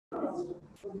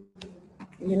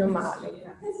Meno male,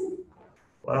 grazie.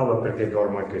 Guarda perché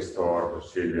dormo anche storto,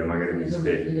 Silvia, magari mi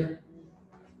svegli.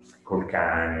 Col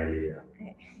cane lì.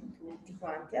 Tutti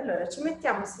quanti. Allora, ci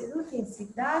mettiamo seduti in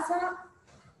siddhasana,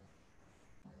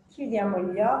 chiudiamo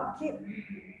gli occhi,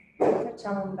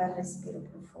 facciamo un bel respiro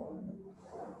profondo.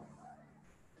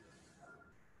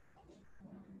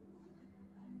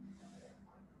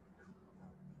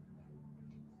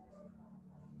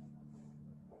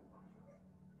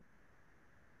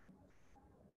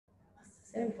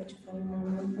 Stasera vi faccio fare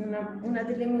una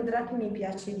delle mudra che mi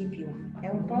piace di più. È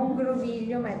un po' un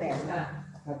groviglio, ma è bella.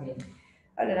 Va bene.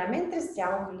 Allora, mentre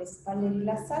stiamo con le spalle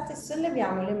rilassate,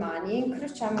 solleviamo le mani e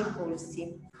incrociamo i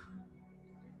polsi.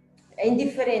 È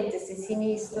indifferente se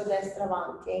sinistro o destra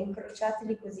avanti,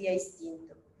 incrociateli così a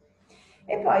istinto.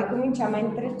 E poi cominciamo a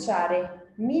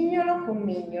intrecciare mignolo con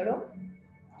mignolo,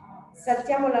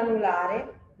 saltiamo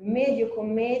l'anulare, medio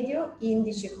con medio,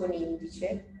 indice con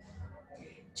indice.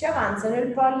 Ci avanzano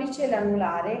il pollice e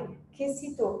l'anulare che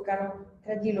si toccano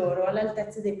tra di loro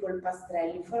all'altezza dei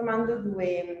polpastrelli, formando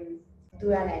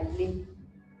due anelli.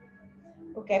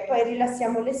 Ok, poi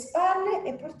rilassiamo le spalle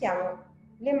e portiamo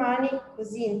le mani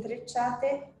così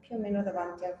intrecciate più o meno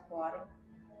davanti al cuore.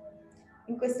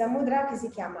 In questa mudra che si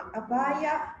chiama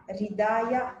Abhaya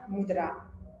Hridaya Mudra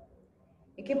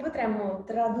e che potremmo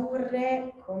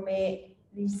tradurre come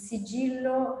il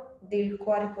sigillo del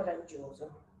cuore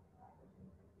coraggioso.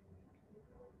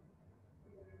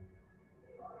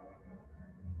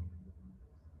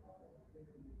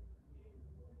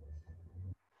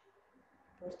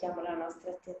 Portiamo la nostra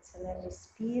attenzione al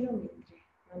respiro mentre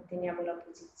manteniamo la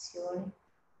posizione.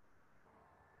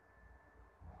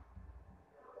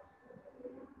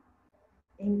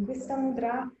 E in questa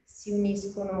mudra si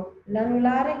uniscono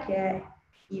l'anulare, che è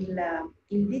il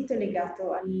dito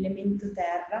legato all'elemento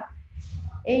terra,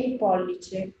 e il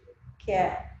pollice, che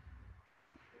è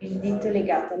il dito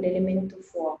legato all'elemento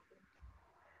fuoco.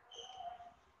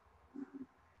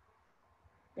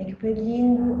 E che per gli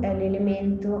Hindu è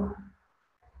l'elemento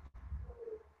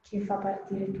che fa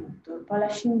partire tutto, un po' la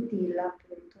scintilla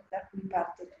appunto da cui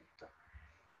parte tutto.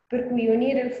 Per cui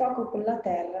unire il fuoco con la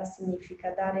terra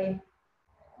significa dare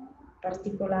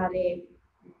particolare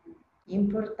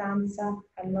importanza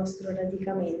al nostro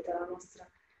radicamento, alla nostra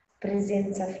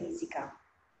presenza fisica.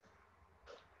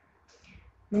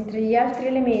 Mentre gli altri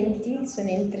elementi sono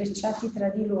intrecciati tra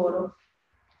di loro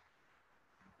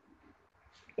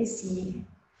e si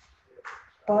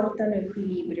portano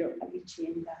equilibrio a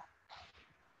vicenda.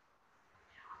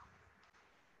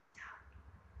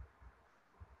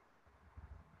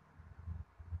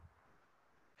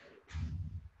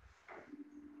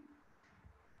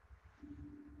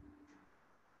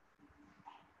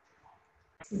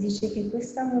 Si dice che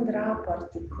questa mudra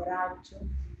porti coraggio,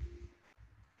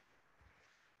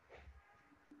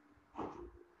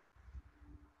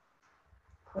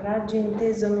 coraggio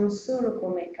inteso non solo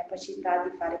come capacità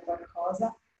di fare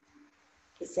qualcosa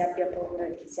che si abbia paura,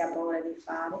 che si ha paura di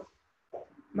fare,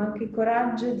 ma anche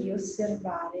coraggio di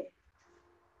osservare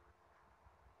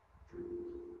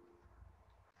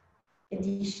e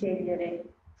di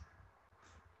scegliere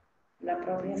la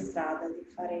propria strada,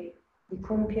 di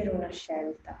compiere una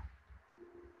scelta.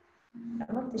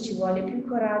 A volte ci vuole più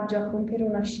coraggio a compiere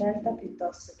una scelta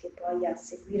piuttosto che poi a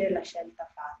seguire la scelta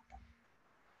fatta.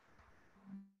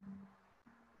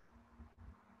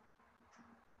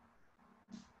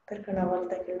 Perché una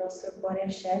volta che il nostro cuore ha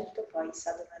scelto, poi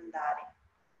sa dove andare.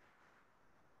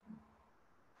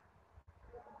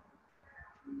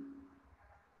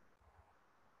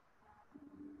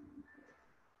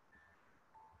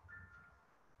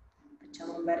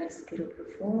 Facciamo un bel respiro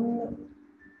profondo.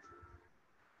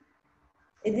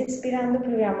 Ed espirando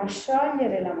proviamo a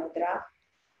sciogliere la mudra.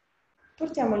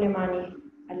 Portiamo le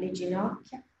mani alle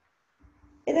ginocchia.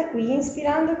 E da qui,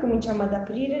 inspirando, cominciamo ad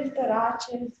aprire il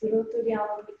torace,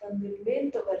 srotoliamo portando il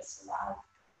vento verso l'alto.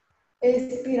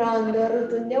 Espirando,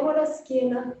 arrotondiamo la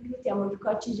schiena, ruotiamo il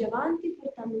coccige avanti,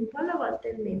 portando un po' alla volta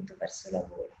il mento verso la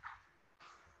gola.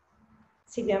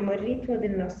 Seguiamo il ritmo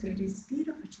del nostro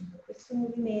respiro facendo questo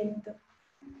movimento.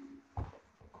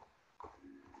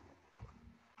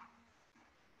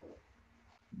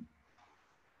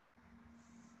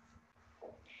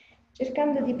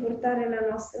 Cercando di portare la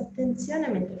nostra attenzione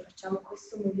mentre facciamo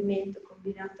questo movimento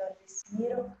combinato al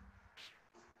respiro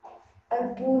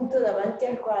al punto davanti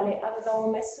al quale avevamo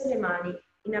messo le mani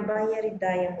in Abhaya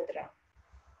Hridaya Mudra.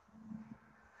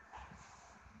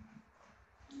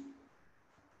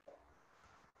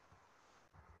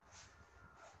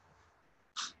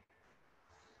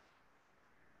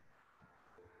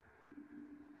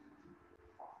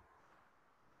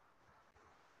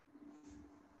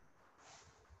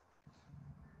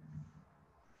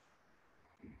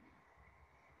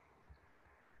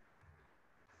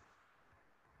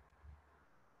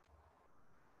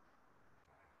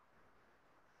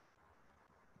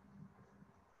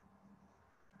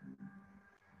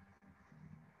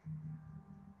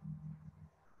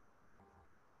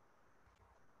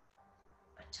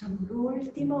 Facciamo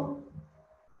l'ultimo.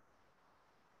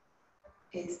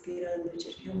 Espirando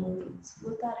cerchiamo di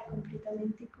svuotare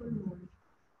completamente i polmoni.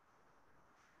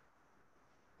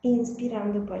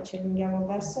 Inspirando poi ci allunghiamo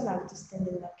verso l'alto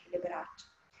stendendo anche le braccia.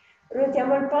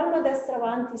 Ruotiamo il palmo destra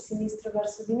avanti, sinistro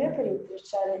verso di noi per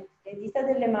intrecciare le dita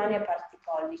delle mani a parte i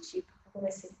pollici,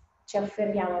 come se ci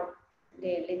afferriamo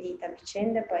le dita a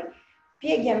vicenda e poi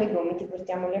pieghiamo i gomiti,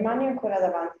 portiamo le mani ancora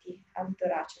davanti al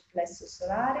torace, plesso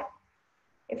solare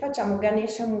e facciamo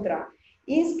Ganesha Mudra.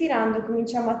 Inspirando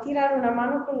cominciamo a tirare una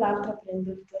mano con l'altra,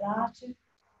 prendo il torace.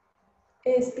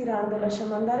 Espirando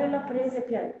lasciamo andare la presa,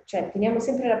 cioè teniamo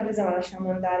sempre la presa ma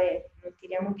lasciamo andare, non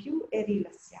tiriamo più e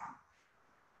rilassiamo.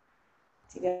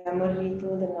 Seguiamo il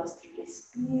ritmo del nostro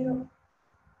respiro.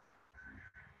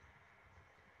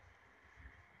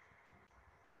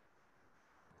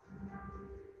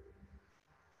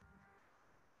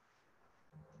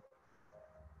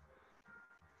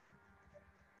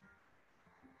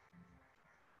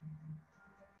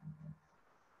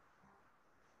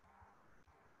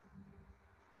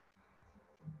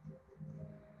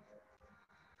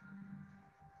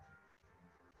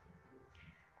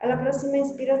 Alla prossima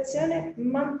ispirazione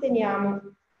manteniamo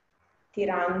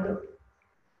tirando,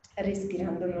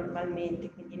 respirando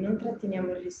normalmente, quindi non tratteniamo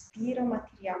il respiro ma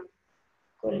tiriamo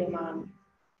con le mani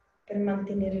per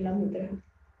mantenere la mudra.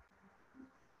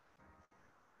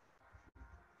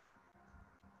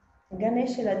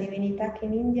 Ganesha è la divinità che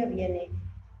in India viene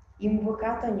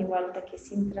invocata ogni volta che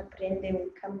si intraprende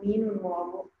un cammino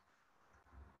nuovo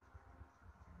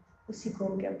o si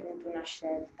compie appunto una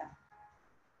scelta.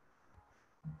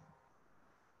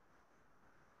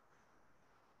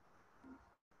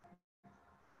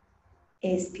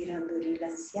 Espirando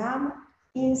rilassiamo,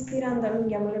 inspirando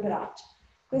allunghiamo le braccia.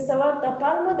 Questa volta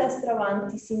palmo destro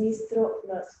avanti, sinistro,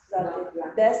 no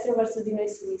scusate, destro verso di noi,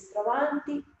 sinistro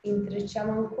avanti,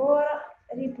 intrecciamo ancora,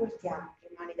 riportiamo le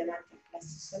mani davanti al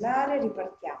plesso solare,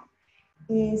 ripartiamo.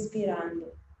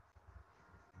 Inspirando,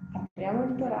 apriamo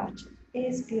il torace,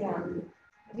 espirando,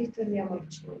 ritorniamo al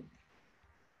centro.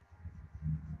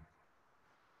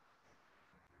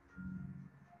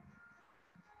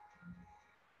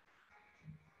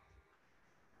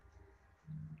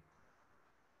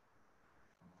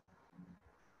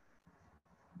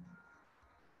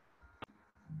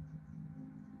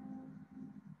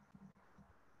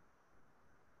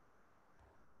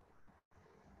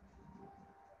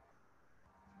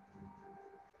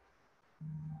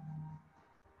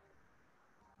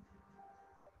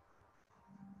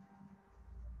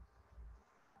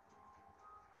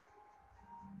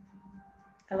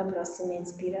 Alla prossima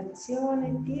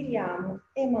ispirazione tiriamo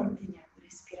e manteniamo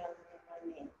respirando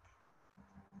normalmente.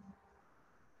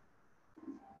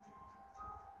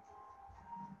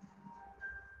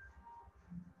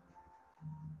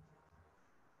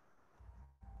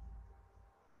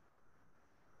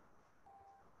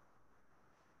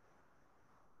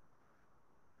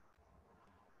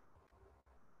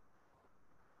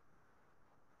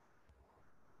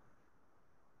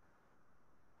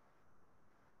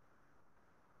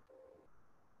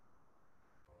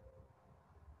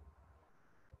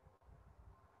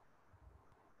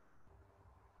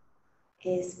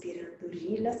 Espirando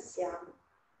rilassiamo,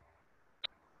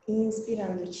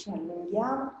 inspirando ci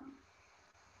allunghiamo,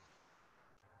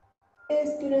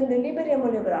 espirando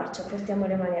liberiamo le braccia, portiamo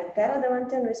le mani a terra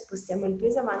davanti a noi, spostiamo il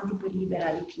peso avanti per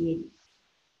liberare i piedi.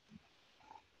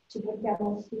 Ci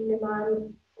portiamo sulle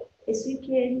mani e sui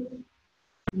piedi,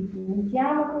 li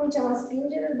puntiamo, cominciamo a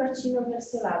spingere il bacino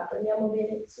verso l'alto, andiamo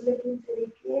bene sulle punte dei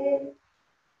piedi.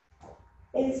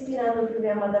 Espirando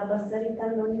proviamo ad abbassare i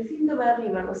talloni fin dove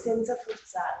arrivano senza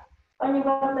forzare. Ogni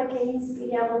volta che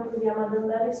inspiriamo proviamo ad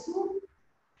andare su,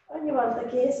 ogni volta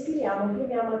che espiriamo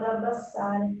proviamo ad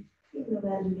abbassare fin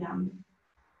dove arriviamo.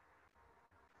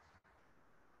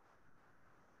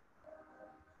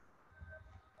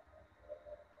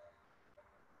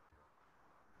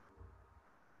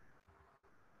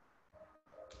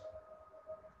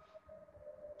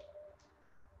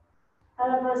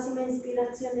 Alla prossima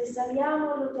ispirazione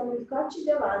saliamo, ruotiamo il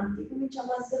coccige avanti,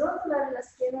 cominciamo a srotolare la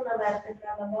schiena una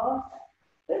vertebra alla volta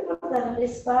per portare le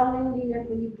spalle in linea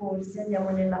con i polsi. Andiamo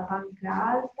nella panca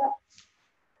alta,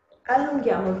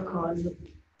 allunghiamo il collo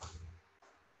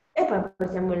e poi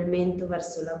portiamo il mento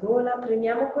verso la gola,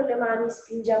 premiamo con le mani,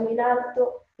 spingiamo in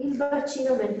alto il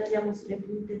bacino mentre andiamo sulle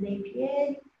punte dei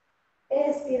piedi e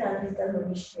espirando i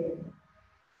talloni scendono.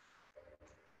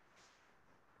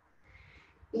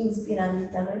 Inspirando i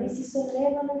talloni si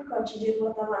sollevano, il coccige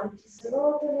ruota avanti,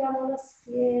 srotoliamo la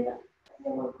schiena,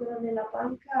 andiamo ancora nella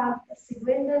panca alta,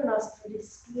 seguendo il nostro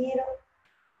respiro.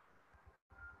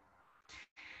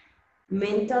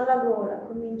 Mento alla gola,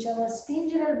 cominciamo a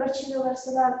spingere il bacino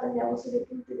verso l'alto, andiamo sulle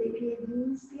punte dei piedi,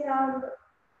 inspirando,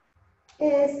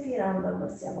 espirando,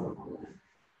 abbassiamo ancora.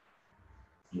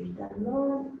 Il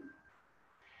tallone,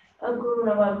 ancora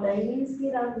una volta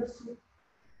inspirando su,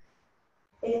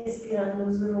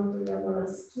 espirando su, rotoliamo la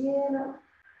schiena.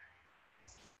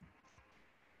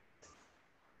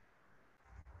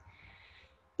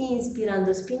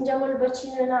 Inspirando, spingiamo il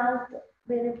bacino in alto,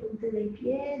 bene punte dei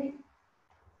piedi.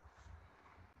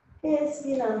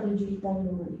 Espirando giù i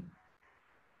talloni.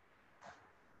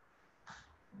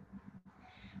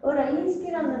 Ora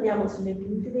inspirando andiamo sulle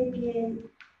punte dei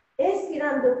piedi.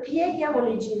 Espirando pieghiamo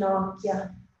le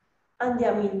ginocchia.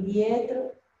 Andiamo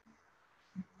indietro.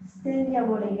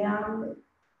 Stendiamo le gambe.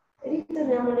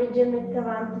 Ritorniamo leggermente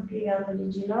avanti piegando le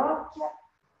ginocchia.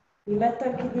 Mi metto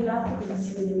anche di lato così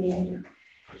si vede meglio.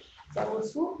 Siamo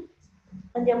su.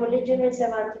 Andiamo leggermente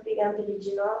avanti piegando le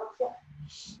ginocchia.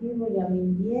 Scivoliamo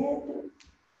indietro.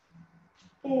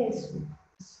 E su.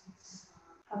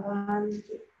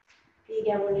 Avanti.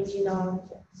 Pieghiamo le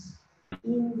ginocchia,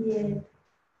 indietro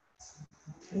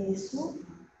e su,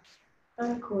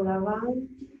 ancora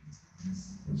avanti,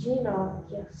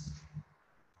 ginocchia,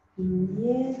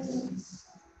 indietro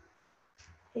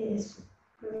e su.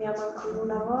 Proviamo ancora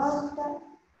una volta,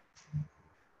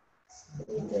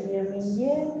 ritorniamo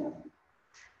indietro,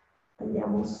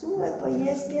 andiamo su e poi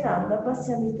espirando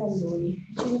abbassiamo i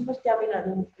talloni, ci riportiamo in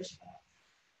aria un po'.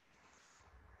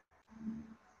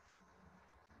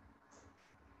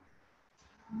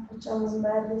 Facciamo un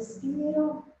bel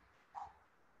respiro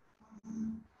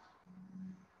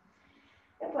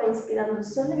e poi inspirando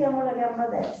solleviamo la gamba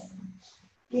destra,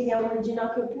 pieghiamo il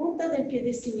ginocchio punta del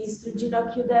piede sinistro,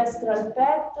 ginocchio destro al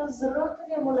petto,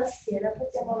 srotoliamo la schiena,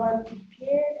 portiamo avanti il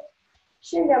piede,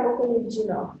 scendiamo con il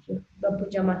ginocchio, lo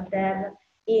appoggiamo a terra,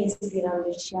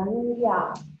 inspirando ci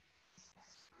allunghiamo,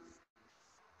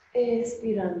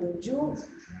 espirando giù.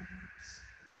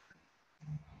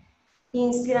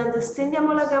 Inspirando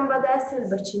stendiamo la gamba destra, il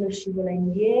bacino scivola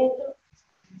indietro.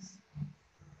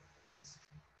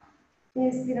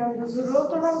 Inspirando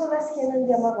srotolando la schiena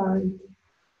andiamo avanti.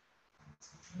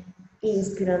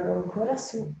 Inspirando ancora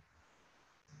su.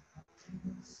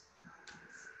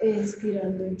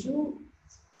 Espirando giù.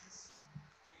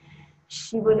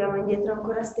 Scivoliamo indietro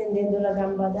ancora stendendo la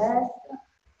gamba destra.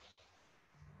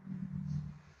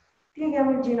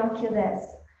 Pieghiamo il ginocchio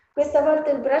destro. Questa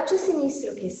volta il braccio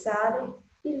sinistro che sale,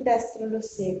 il destro lo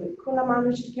segue. Con la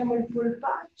mano cerchiamo il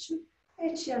polpaccio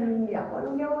e ci allunghiamo.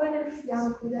 Allunghiamo bene il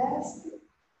fianco destro.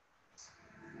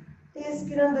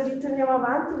 Espirando ritorniamo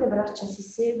avanti, le braccia si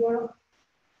seguono.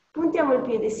 Puntiamo il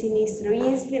piede sinistro,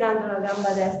 inspirando la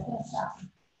gamba destra sale.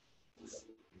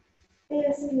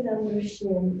 Espirando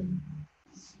scende.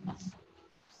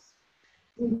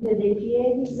 Punte dei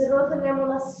piedi, srotoliamo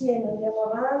la schiena, andiamo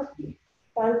avanti,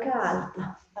 panca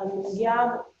alta,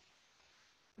 allunghiamo,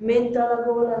 mento alla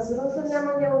gola,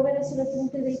 srotoliamo, andiamo bene sulle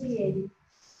punte dei piedi.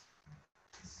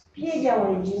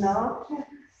 Pieghiamo le ginocchia,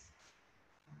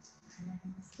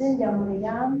 stendiamo le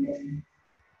gambe,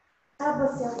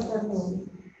 abbassiamo i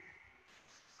talloni.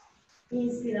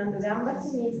 Inspirando gamba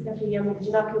sinistra, pieghiamo il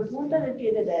ginocchio punta del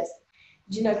piede destro,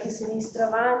 ginocchio sinistro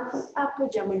avanti,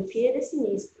 appoggiamo il piede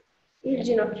sinistro, il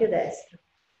ginocchio destro,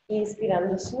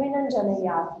 inspirando su in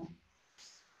angianaiato,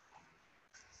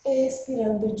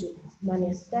 espirando giù, mani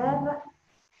a terra,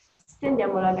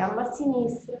 stendiamo la gamba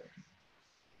sinistra,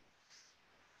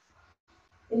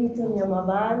 ritorniamo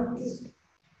avanti,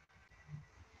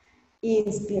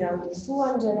 inspirando su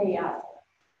angianaiato,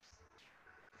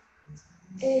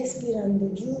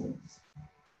 espirando giù.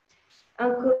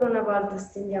 Ancora una volta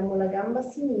stendiamo la gamba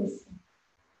sinistra,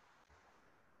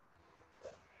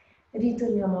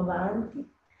 ritorniamo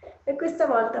avanti e questa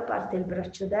volta parte il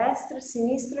braccio destro, il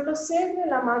sinistro lo segue,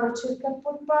 la mano cerca il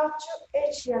polpaccio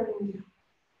e ci allunghiamo.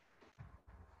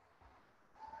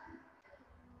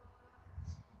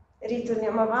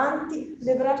 Ritorniamo avanti,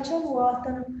 le braccia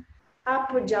ruotano,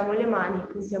 appoggiamo le mani,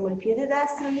 puntiamo il piede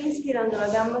destro, inspirando la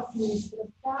gamba sinistra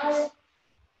sale,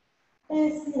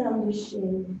 espirando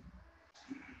scende.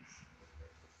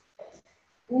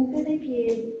 Punte dei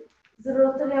piedi,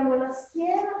 srotoliamo la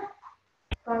schiena,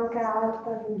 panca alta,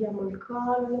 allunghiamo il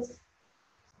collo,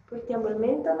 portiamo il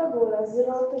mento alla gola,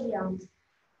 srotoliamo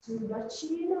sul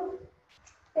bacino,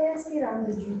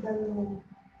 espirando giù i talloni.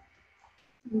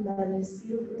 Un bel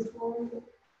respiro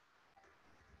profondo.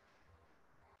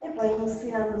 E poi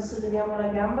inspirando solleviamo la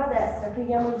gamba destra,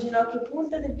 pieghiamo il ginocchio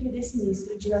punta del piede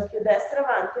sinistro, ginocchio destro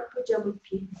avanti, appoggiamo il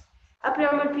piede.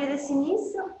 Apriamo il piede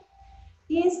sinistro,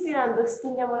 inspirando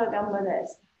stendiamo la gamba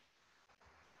destra.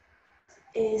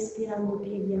 Espirando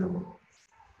pieghiamo.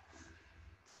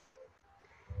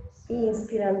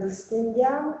 Inspirando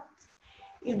stendiamo,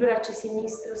 il braccio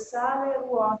sinistro sale,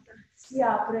 ruota, si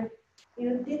apre,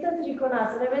 il dito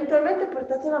triconasana, eventualmente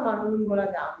portate la mano lungo la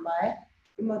gamba,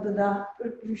 in modo da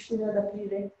riuscire ad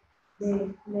aprire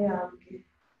le anche.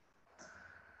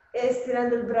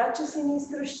 Espirando il braccio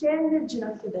sinistro scende, il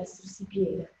ginocchio destro si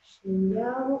piega,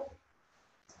 scendiamo,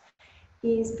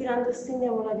 inspirando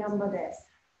stendiamo la gamba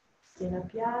destra, schiena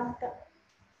piatta,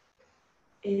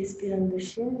 espirando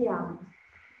scendiamo.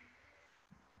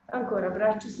 Ancora,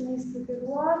 braccio sinistro che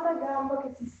ruota, gamba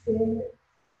che si stende.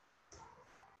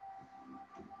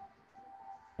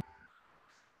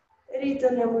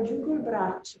 Ritorniamo giù col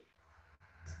braccio.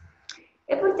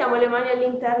 E portiamo le mani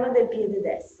all'interno del piede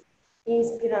destro.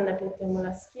 Inspirando appiattiamo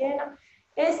la schiena.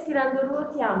 Espirando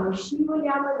ruotiamo,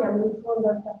 scivoliamo, andiamo in fondo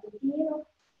al tappetino.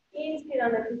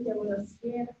 Inspirando appiattiamo la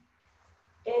schiena.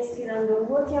 Espirando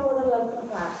ruotiamo dall'altra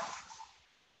parte.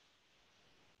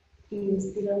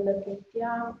 Inspirando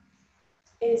appiattiamo.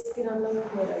 Espirando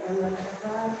ancora dall'altra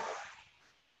parte.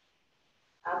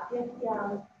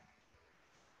 Appiattiamo.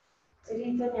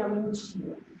 Ritorniamo in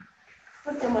cima.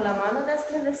 Portiamo la mano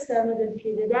destra all'esterno del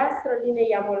piede destro,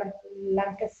 allineiamo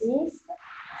l'anca sinistra,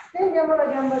 stendiamo la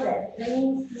gamba destra,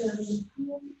 inspirando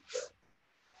in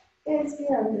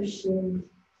espirando scendi.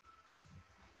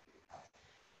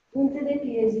 Punte dei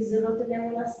piedi,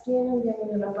 srottoliamo la schiena, andiamo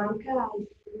nella panca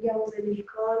alta, andiamo per il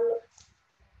collo,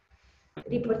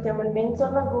 riportiamo il mento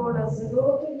alla gola,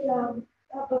 srotoliamo,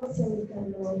 abbassiamo i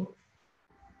talloni.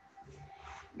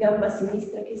 Gamba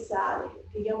sinistra che sale,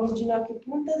 pieghiamo il ginocchio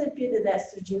punta del piede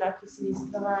destro, ginocchio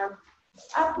sinistro avanti,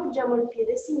 appoggiamo il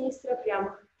piede sinistro,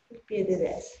 apriamo il piede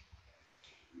destro.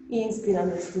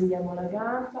 Inspirando stendiamo la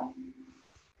gamba,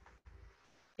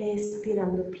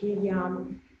 espirando pieghiamo,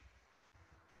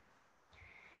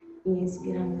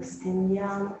 inspirando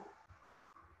stendiamo,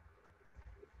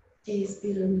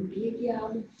 espirando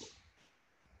pieghiamo.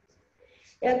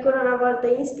 E ancora una volta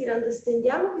inspirando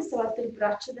stendiamo, questa volta il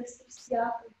braccio destro si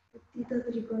apre, dita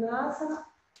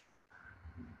trikonasana.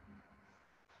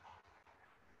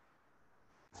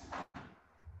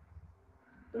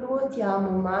 Ruotiamo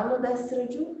mano destra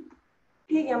giù,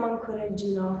 pieghiamo ancora il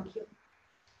ginocchio.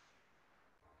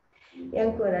 E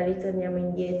ancora ritorniamo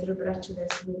indietro, braccio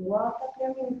destro ruota,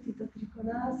 apriamo il dito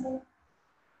trikonasana.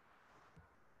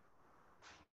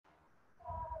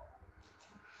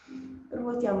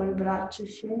 Ruotiamo il braccio,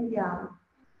 scendiamo.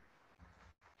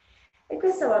 E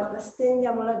questa volta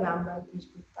stendiamo la gamba al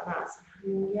Uttanasana.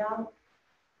 Allunghiamo.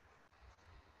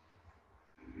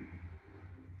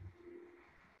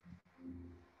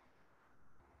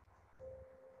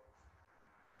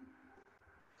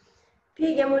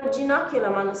 Pieghiamo il ginocchio e la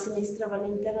mano sinistra va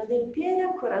all'interno del piede,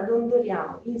 ancora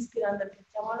dondoliamo. Inspirando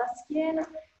appiattiamo la schiena,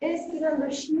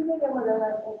 espirando scivoliamo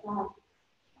dall'altra parte.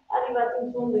 Arrivati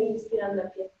in fondo, inspirando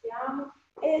appiattiamo,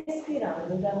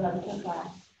 espirando dall'altra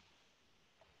parte.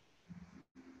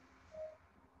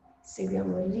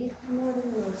 Seguiamo il ritmo del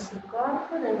nostro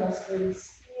corpo, del nostro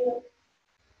respiro.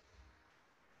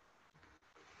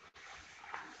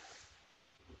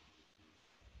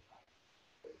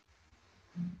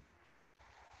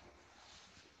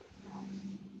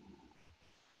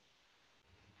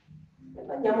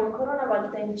 E andiamo ancora una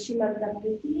volta in cima al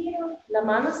tappetino, la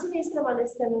mano sinistra va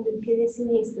all'esterno del piede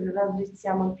sinistro,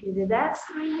 raddrizziamo il piede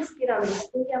destro, inspirando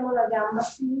stendiamo la gamba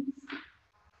sinistra,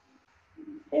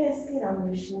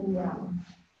 espirando scendiamo.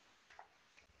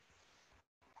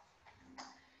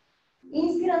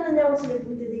 Inspirando andiamo sulle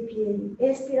punte dei piedi,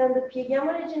 espirando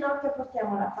pieghiamo le ginocchia,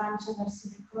 portiamo la pancia verso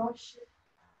le cosce,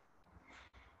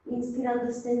 inspirando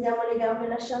stendiamo le gambe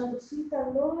lasciando sui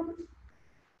talloni,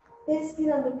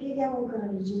 espirando pieghiamo ancora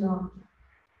le ginocchia.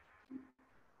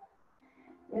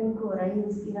 E ancora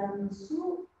inspirando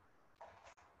su,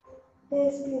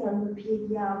 espirando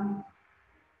pieghiamo.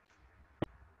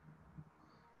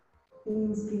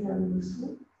 Inspirando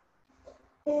su,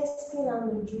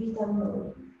 espirando giù i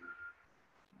talloni.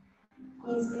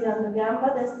 Inspirando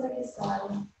gamba destra che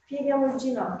sale. Pieghiamo il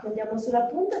ginocchio, andiamo sulla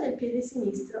punta del piede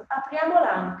sinistro, apriamo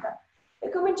l'anca e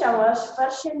cominciamo a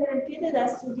far scendere il piede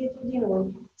destro dietro di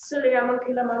noi. Solleviamo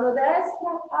anche la mano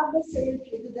destra, abbassiamo il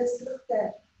piede destro a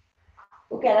terra.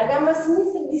 Ok, la gamba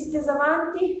sinistra è distesa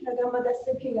avanti, la gamba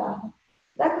destra è piegata.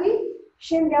 Da qui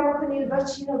scendiamo con il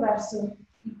bacino verso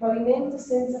il pavimento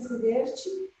senza sederci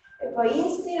e poi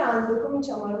inspirando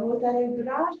cominciamo a ruotare il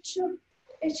braccio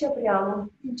e ci apriamo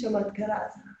in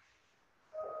Chamatkarasana.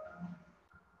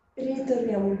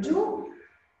 Ritorniamo giù.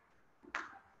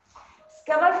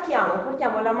 Scavalchiamo,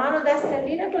 portiamo la mano destra in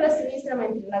linea con la sinistra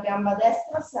mentre la gamba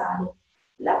destra sale.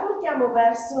 La portiamo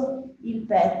verso il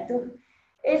petto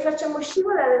e facciamo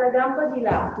scivolare la gamba di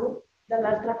lato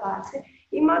dall'altra parte,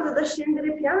 in modo da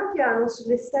scendere piano piano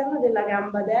sull'esterno della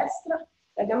gamba destra,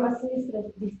 la gamba sinistra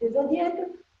è distesa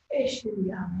dietro e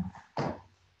scendiamo.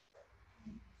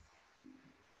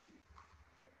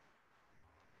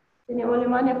 Teniamo le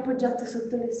mani appoggiate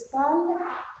sotto le spalle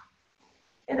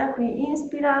e da qui,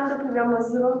 inspirando, proviamo a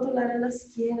srotolare la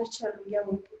schiena, ci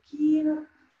allunghiamo un pochino,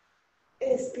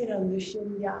 espirando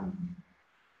scendiamo.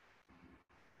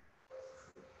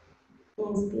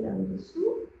 Inspirando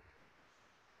su,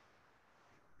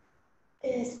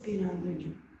 espirando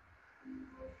giù.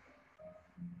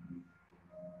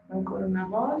 Ancora una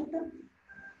volta.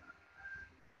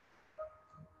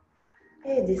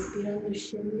 Ed espirando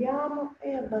scendiamo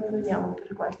e abbandoniamo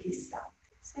per qualche istante.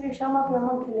 Se riusciamo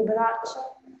apriamo anche le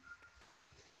braccia.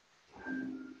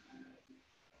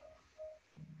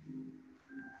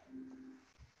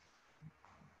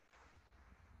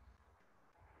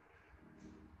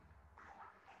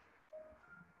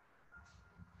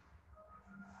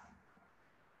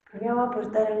 Proviamo a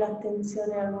portare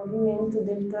l'attenzione al movimento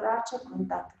del torace a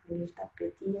contatto con il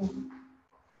tappetino.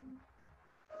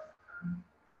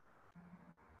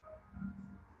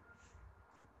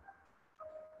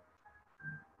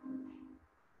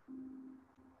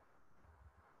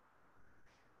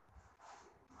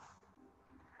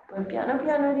 Poi piano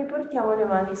piano riportiamo le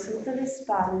mani sotto le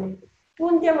spalle,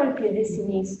 puntiamo il piede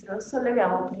sinistro,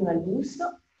 solleviamo prima il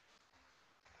busto,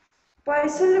 poi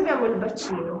solleviamo il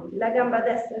bacino, la gamba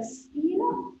destra sfila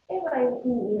e va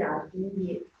in alto,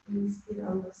 indietro,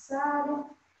 inspirando sale,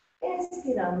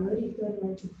 espirando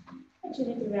ritorna giù e ci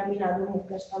ritroviamo in Adho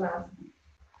Mukha Svanasana.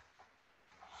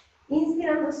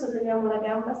 Inspirando solleviamo la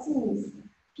gamba sinistra,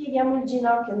 pieghiamo il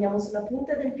ginocchio, andiamo sulla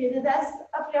punta del piede destro,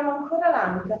 apriamo ancora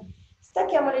l'anca.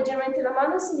 Stacchiamo leggermente la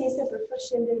mano sinistra per far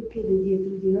scendere il piede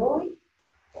dietro di noi.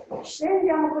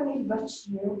 Scendiamo con il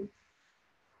bacino.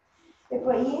 E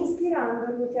poi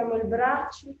inspirando ruotiamo il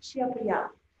braccio, ci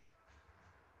apriamo.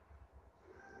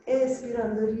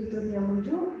 Espirando ritorniamo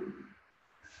giù.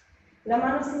 La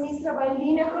mano sinistra va in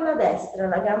linea con la destra,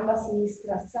 la gamba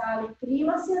sinistra sale,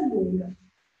 prima si allunga.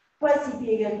 Poi si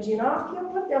piega il ginocchio,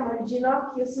 portiamo il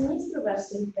ginocchio sinistro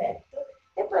verso il petto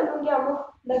e poi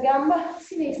allunghiamo la gamba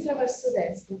sinistra verso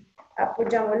destra.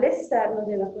 Appoggiamo l'esterno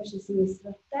della coscia sinistra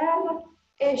a terra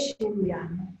e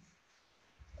scendiamo.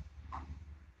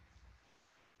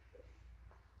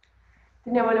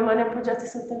 Teniamo le mani appoggiate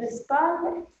sotto le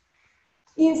spalle.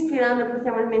 Inspirando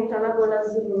portiamo il mento alla gola,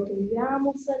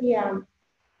 srotoliamo, saliamo.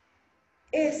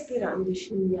 Espirando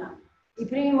scendiamo. I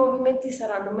primi movimenti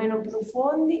saranno meno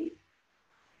profondi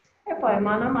e poi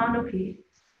mano a mano che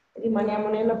rimaniamo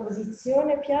nella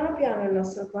posizione, piano piano il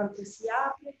nostro corpo si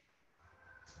apre,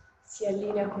 si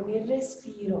allinea con il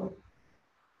respiro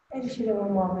e riusciremo a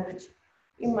muoverci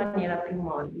in maniera più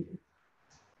morbida.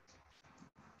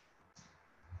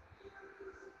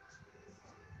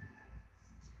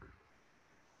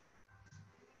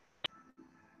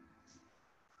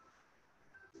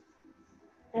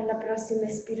 Nella prossima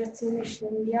espirazione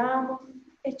scendiamo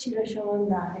e ci lasciamo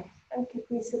andare. Anche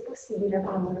qui, se possibile,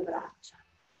 apriamo le braccia.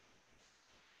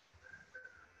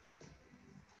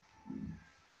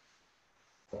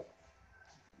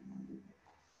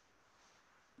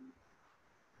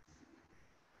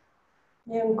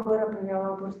 E ancora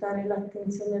proviamo a portare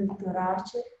l'attenzione al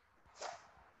torace,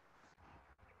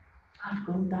 al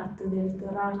contatto del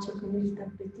torace con il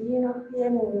tappetino e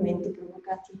ai movimenti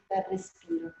provocati dal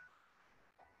respiro.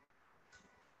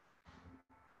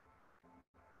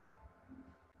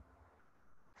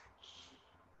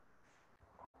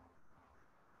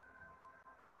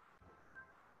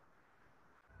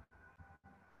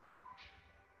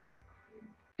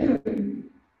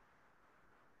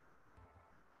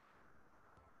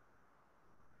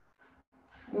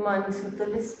 Mani sotto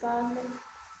le spalle,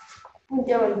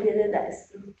 puntiamo il piede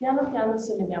destro, piano piano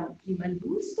solleviamo prima il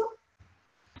busto,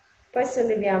 poi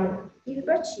solleviamo il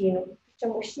bacino,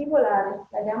 facciamo scivolare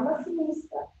la gamba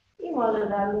sinistra in modo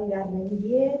da allungarla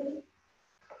indietro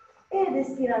ed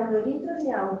espirando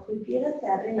ritorniamo col piede a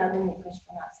terra in Adho Mukha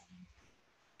Svanasana.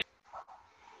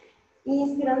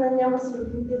 Inspirando andiamo sulle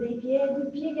punte dei piedi,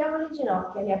 pieghiamo le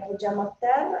ginocchia, li appoggiamo a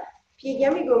terra,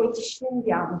 pieghiamo i gomiti,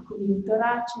 scendiamo con il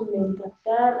torace, il mento a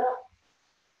terra.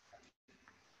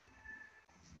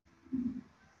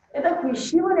 E da qui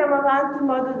scivoliamo avanti in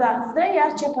modo da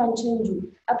sdraiarci a pancia in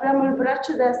giù. Apriamo il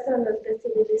braccio destro all'altezza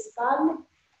delle spalle,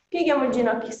 pieghiamo il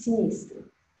ginocchio sinistro.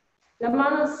 La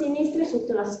mano sinistra è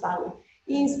sotto la spalla.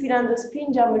 Inspirando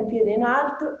spingiamo il piede in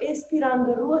alto,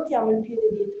 espirando ruotiamo il piede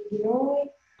dietro di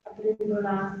noi, aprendo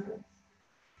l'anca.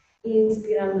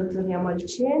 Inspirando torniamo al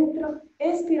centro,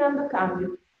 espirando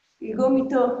cambio. Il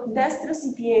gomito destro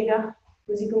si piega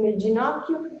così come il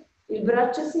ginocchio, il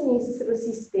braccio sinistro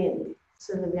si stende.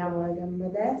 Solleviamo la gamba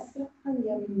destra,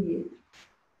 andiamo indietro.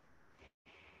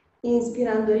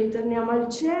 Inspirando ritorniamo al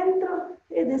centro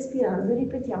ed espirando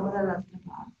ripetiamo dall'altra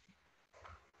parte.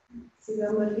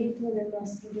 Seguiamo il ritmo del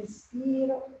nostro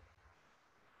respiro.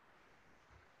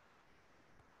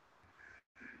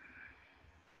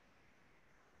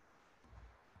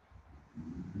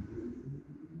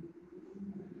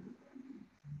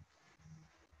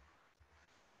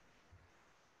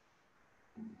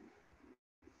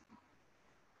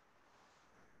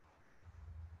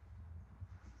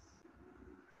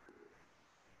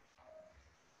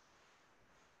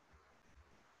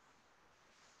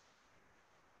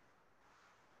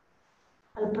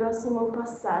 Al prossimo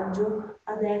passaggio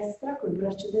a destra, col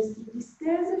braccio destro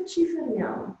disteso, ci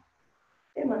fermiamo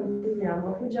e manteniamo,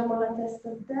 appoggiamo la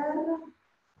testa a terra,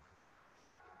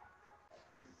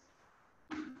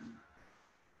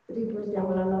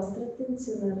 riportiamo la nostra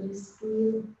attenzione al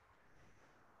respiro,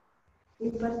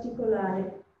 in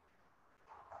particolare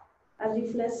al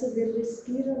riflesso del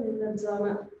respiro nella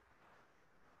zona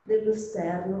dello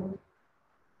sterno,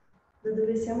 da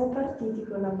dove siamo partiti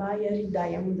con la Baya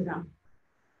Hridaya Mudra.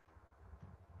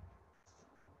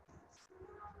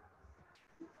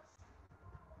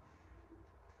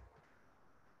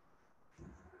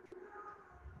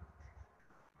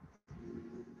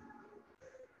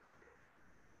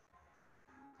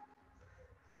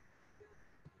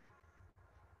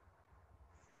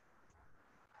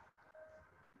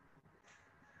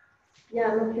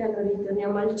 Piano piano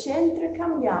ritorniamo al centro e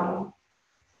cambiamo.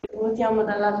 Ruotiamo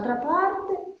dall'altra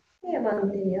parte e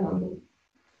manteniamo.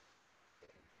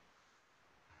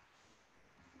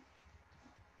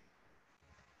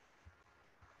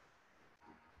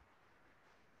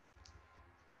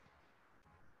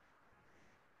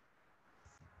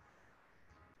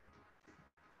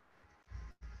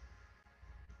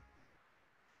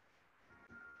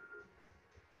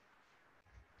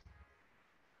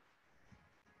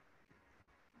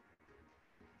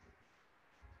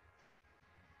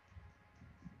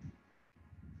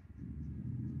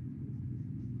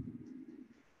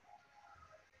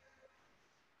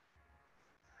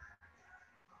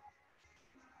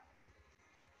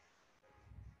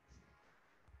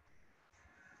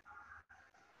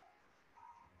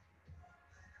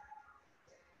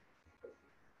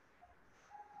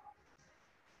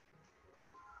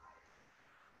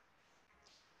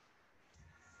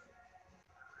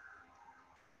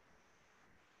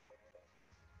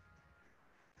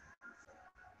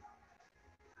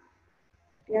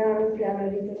 Piano piano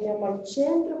ritorniamo al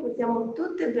centro, portiamo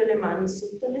tutte e due le mani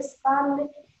sotto le spalle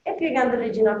e piegando le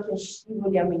ginocchia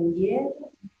scivoliamo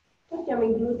indietro, portiamo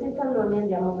i glutei e i talloni e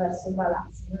andiamo verso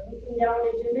Balasana. Riprendiamo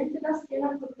leggermente la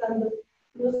schiena portando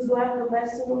lo sguardo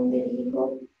verso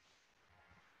l'ombelico.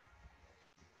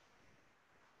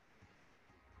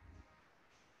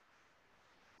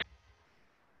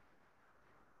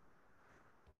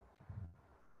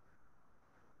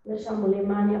 Lasciamo le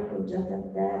mani appoggiate a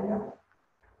terra.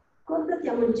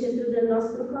 Contattiamo il centro del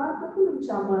nostro corpo e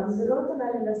cominciamo a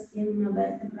srotolare la schiena una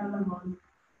vertebra alla volta.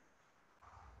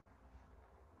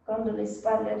 Quando le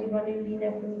spalle arrivano in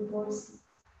linea con i polsi,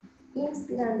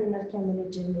 inspirando inarchiamo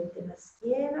leggermente la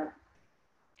schiena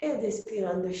ed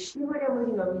espirando scivoliamo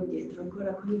di nuovo indietro.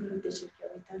 Ancora con i glutei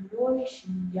cerchiamo i talloni,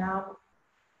 scendiamo.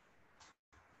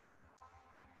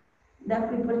 Da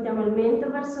qui portiamo il mento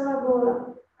verso la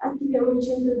gola, attiviamo il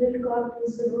centro del corpo,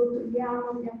 srotoliamo,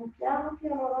 andiamo piano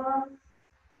piano avanti.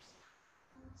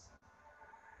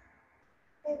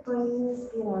 E poi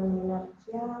inspirando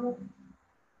inarchiamo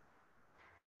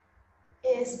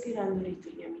e espirando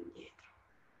ritorniamo indietro.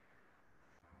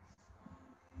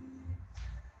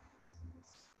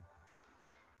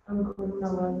 Ancora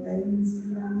una volta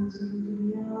inspirando,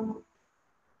 sottolineiamo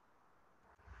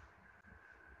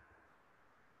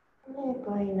e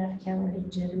poi inarchiamo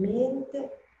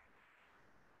leggermente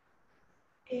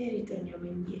e ritorniamo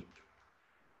indietro.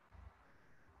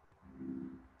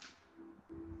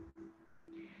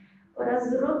 Ora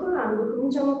srotolando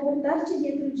cominciamo a portarci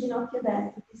dietro il ginocchio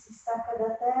destro che si stacca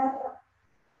da terra,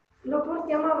 lo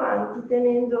portiamo avanti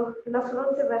tenendo la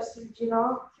fronte verso il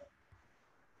ginocchio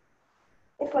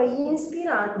e poi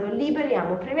inspirando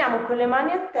liberiamo, premiamo con le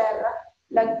mani a terra,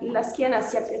 la schiena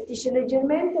si appiattisce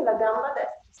leggermente, la gamba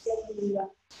destra si allunga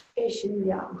e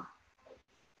scendiamo.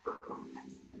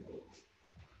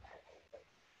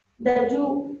 Da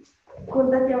giù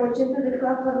contattiamo il centro del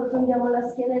corpo, arrotondiamo la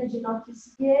schiena, il ginocchio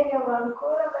si piega, va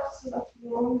ancora verso la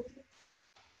fronte.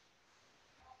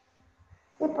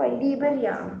 E poi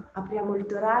liberiamo, apriamo il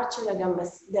torace, la gamba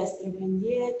destra va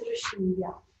indietro,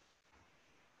 scendiamo.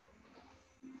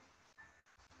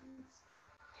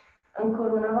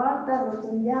 Ancora una volta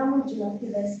arrotondiamo, il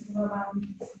ginocchio destro va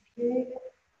avanti, si piega.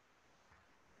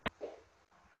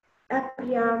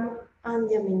 Apriamo,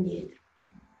 andiamo indietro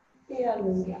e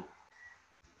allunghiamo.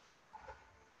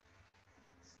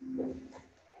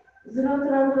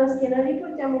 Srotolando la schiena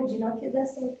riportiamo il ginocchio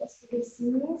destro al posto del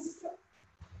sinistro.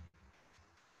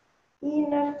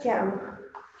 Inarchiamo,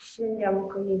 scendiamo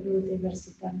con i glutei verso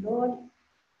i talloni.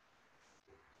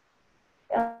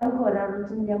 E ancora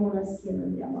arrotondiamo la schiena,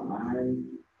 andiamo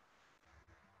avanti.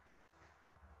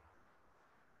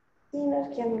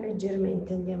 Inarchiamo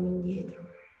leggermente, andiamo indietro.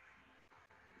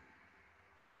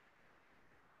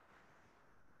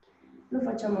 Lo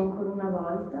facciamo ancora una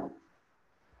volta.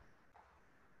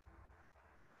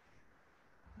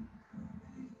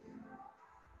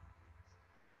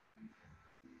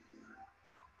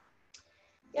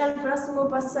 E al prossimo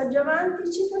passaggio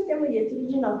avanti ci portiamo dietro il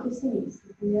ginocchio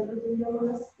sinistro, quindi arrotondiamo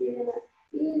la schiena,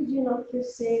 il ginocchio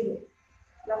segue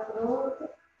la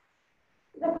fronte,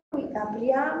 da qui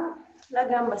apriamo, la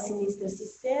gamba sinistra si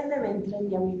stende mentre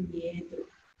andiamo indietro.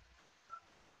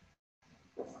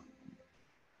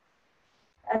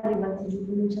 Arrivati giù,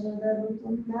 cominciamo ad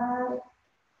arrotondare,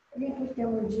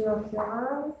 riportiamo il ginocchio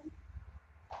avanti,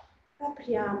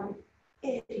 apriamo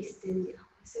e ristendiamo.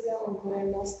 Seguiamo ancora il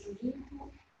nostro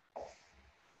ritmo.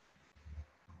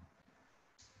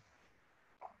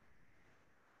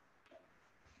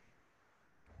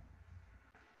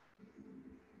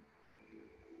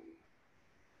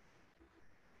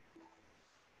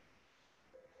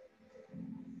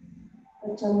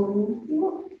 Facciamo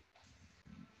l'ultimo.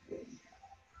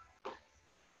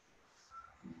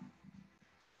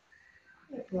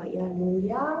 E poi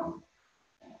allunghiamo.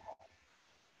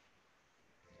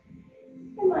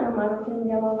 E mano a mano che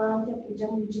andiamo avanti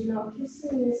appoggiamo il ginocchio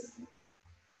sinistro.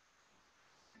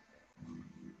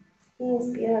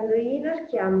 Inspirando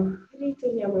inarchiamo,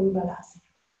 ritorniamo in balasana.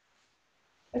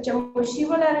 Facciamo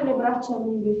scivolare le braccia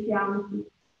lungo i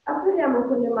fianchi. Appoggiamo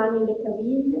con le mani le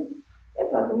caviglie e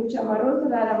poi cominciamo a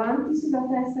rotolare avanti sulla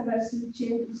testa verso il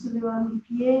centro, sollevando i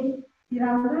piedi,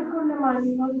 tirandoli con le mani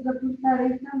in modo da portare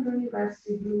i talloni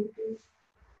verso i glutei.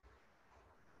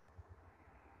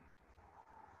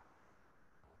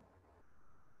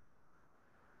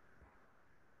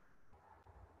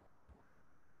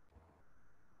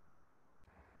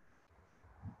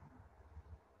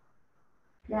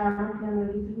 Piano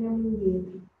piano ritorniamo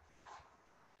indietro.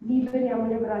 Liberiamo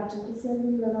le braccia che si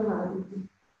allungano avanti.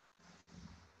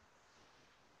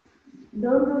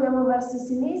 Dondoliamo verso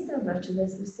sinistra, il braccio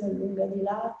destro si allunga di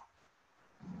lato.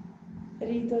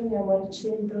 Ritorniamo al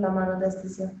centro, la mano destra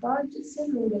si appoggia e si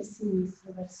allunga il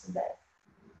sinistro verso destra.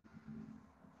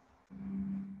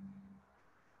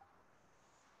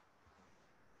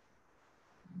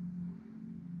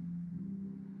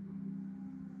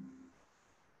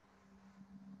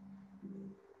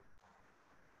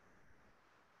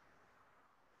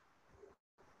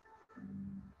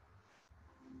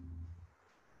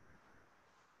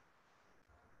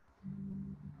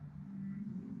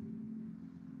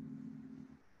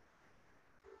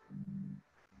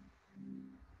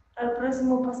 Al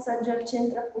prossimo passaggio al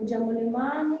centro appoggiamo le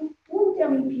mani,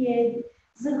 puntiamo i piedi,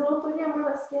 srotoliamo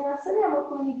la schiena, saliamo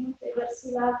con i glutei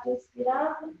verso l'alto,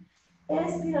 espirando e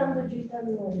espirando giù i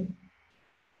talloni.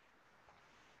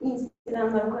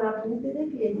 Inspirando ancora la punta dei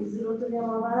piedi,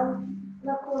 srotoliamo avanti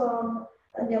la colonna,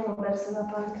 andiamo verso la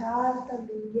panca alta,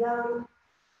 allunghiamo.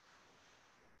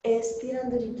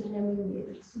 Espirando ritorniamo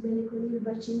indietro, su bene con il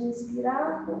bacino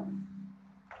inspirando,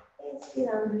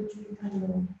 espirando giù i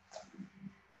talloni.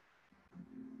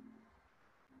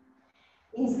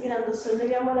 Inspirando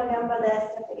solleviamo la gamba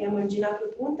destra, prendiamo il ginocchio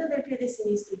punta del piede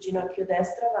sinistro, ginocchio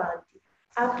destro avanti.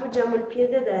 Appoggiamo il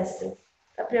piede destro,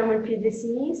 apriamo il piede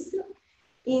sinistro.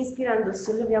 Inspirando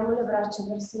solleviamo le braccia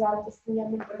verso l'alto,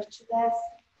 stendiamo il braccio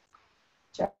destro,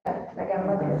 cioè la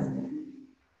gamba destra.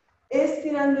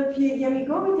 Espirando pieghiamo i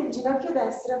gomiti, il ginocchio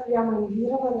destro, apriamo in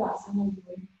Virabhadrasana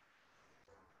 2.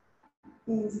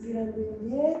 Inspirando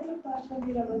indietro, Parsva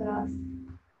Virabhadrasana.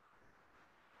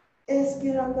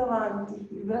 Espirando avanti,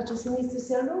 il braccio sinistro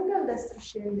si allunga, il destro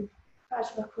scende.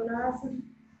 Parsva Konasana.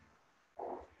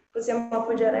 Possiamo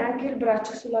appoggiare anche il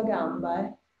braccio sulla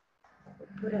gamba,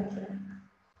 oppure a terra.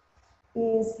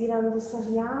 Inspirando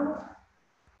saliamo.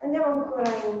 Andiamo ancora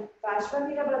in Parsva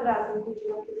Virabhadrasana, con il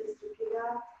ginocchio destro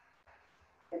piegato.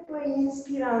 E poi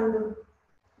inspirando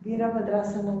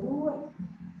Virabhadrasana 2.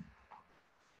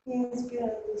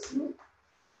 Inspirando su.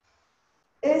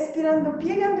 Espirando,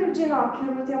 piegando il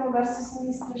ginocchio, ruotiamo verso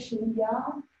sinistra,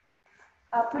 scendiamo.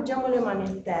 Appoggiamo le mani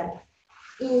a terra.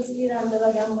 Inspirando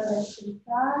la gamba destra in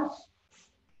faccia.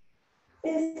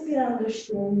 Espirando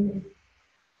scende.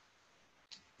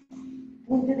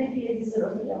 Punte dei piedi, se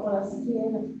lo togliamo la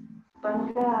schiena,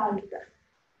 panca alta.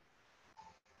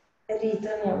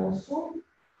 Ritorniamo su,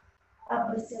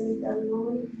 abbassiamo i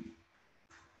talloni.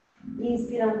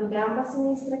 Inspirando gamba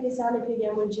sinistra che sale,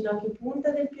 pieghiamo il ginocchio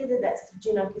punta del piede destro,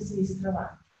 ginocchio sinistro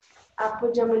avanti.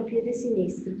 Appoggiamo il piede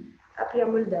sinistro,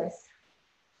 apriamo il destro.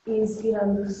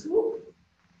 Inspirando su,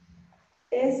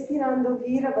 espirando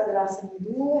Virabhadrasana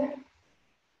 2.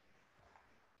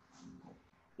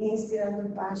 Inspirando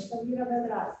Pashva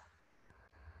Virabhadrasana.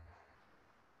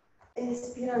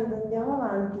 Espirando andiamo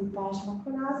avanti, Pashva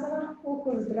Konasana o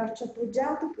con il braccio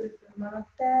appoggiato per la mano a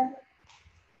terra.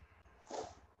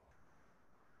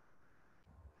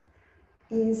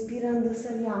 Inspirando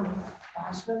saliamo,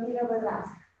 Pashva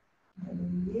Virabhadrasana.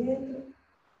 Indietro.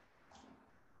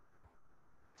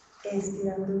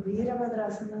 Espirando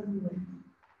Virabhadrasana 2.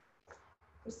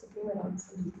 Forse prima era un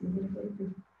salito, non mi ricordo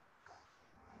più.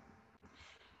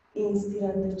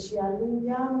 Inspirando ci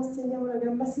allunghiamo, stendiamo la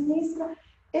gamba sinistra.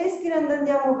 Espirando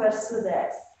andiamo verso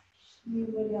destra.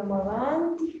 Scivoliamo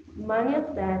avanti, mani a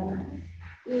terra.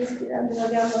 Inspirando la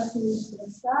gamba sinistra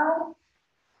sale.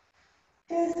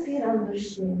 Espirando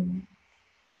scende.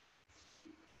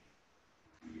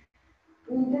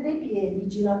 Punte dei piedi,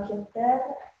 ginocchia a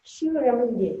terra. Scivoliamo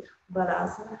indietro,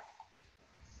 Balasana.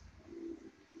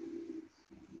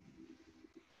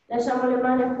 Lasciamo le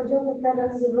mani appoggiate a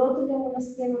terra, srotoliamo la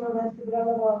schiena una vertebra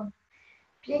alla volta.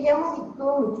 Pieghiamo i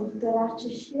gomiti, il torace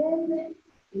scende,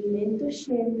 il mento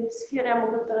scende, sfioriamo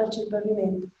col torace il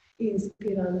pavimento.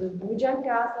 Inspirando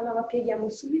Bhujangasana, ma pieghiamo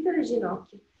subito le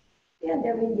ginocchia e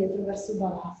andiamo indietro verso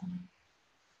Balasana.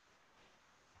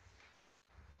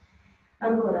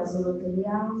 Ancora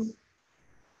srotoliamo,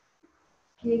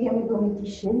 pieghiamo i gomiti,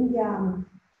 scendiamo,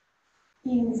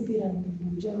 inspirando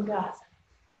Bhujangasana.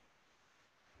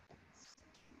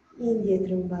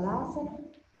 Indietro in Balasana.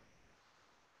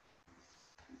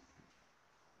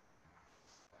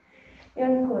 E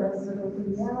ancora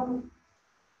srotoliamo,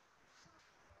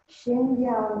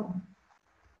 scendiamo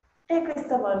e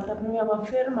questa volta proviamo a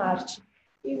fermarci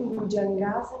in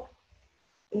Bhujangasana,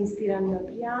 inspirando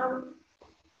apriamo,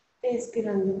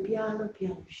 espirando piano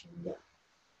piano scendiamo.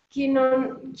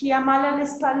 Chi ha male alle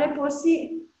spalle e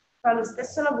polsi fa lo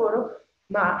stesso lavoro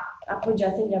ma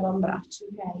appoggiate gli avambracci,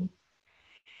 ok?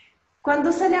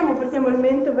 Quando saliamo portiamo il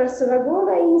mento verso la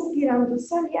gola, inspirando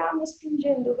saliamo,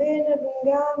 spingendo bene,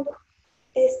 allungando.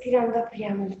 Espirando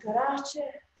apriamo il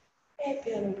torace e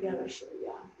piano piano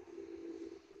scendiamo.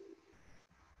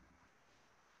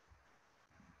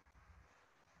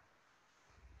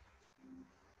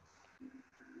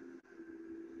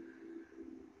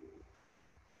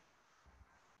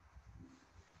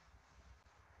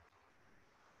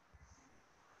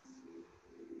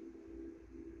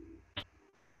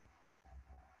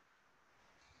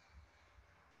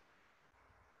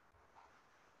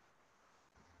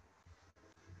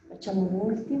 Facciamo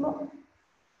l'ultimo.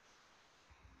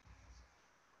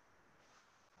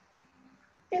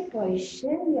 E poi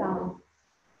scendiamo.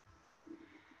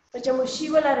 Facciamo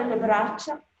scivolare le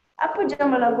braccia,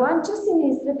 appoggiamo la guancia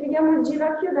sinistra e pieghiamo il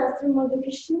ginocchio destro in modo che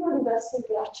scivoli verso il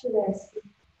braccio destro,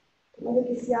 in modo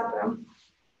che si apra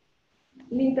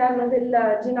l'interno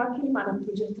del ginocchio rimane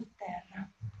appoggiato a terra.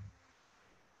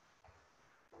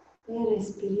 E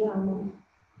respiriamo.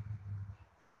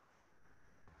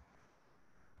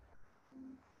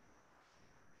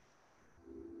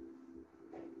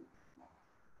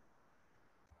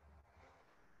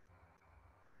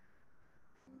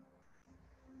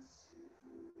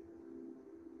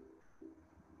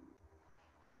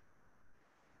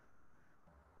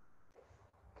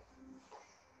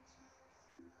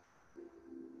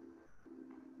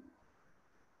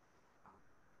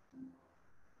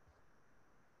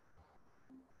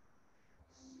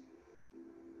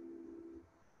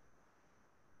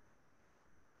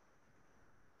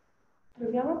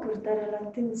 Proviamo a portare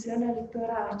l'attenzione al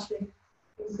torace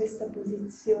in questa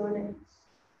posizione,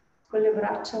 con le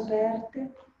braccia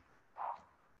aperte.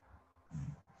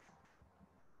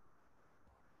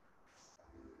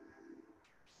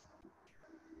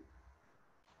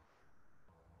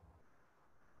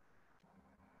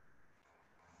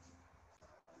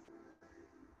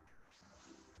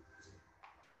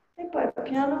 E poi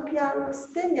piano piano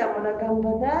stendiamo la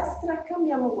gamba destra,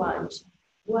 cambiamo guancia.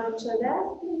 Guancia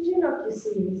destra, ginocchio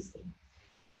sinistro.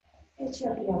 E ci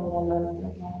apriamo dall'altra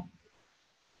parte.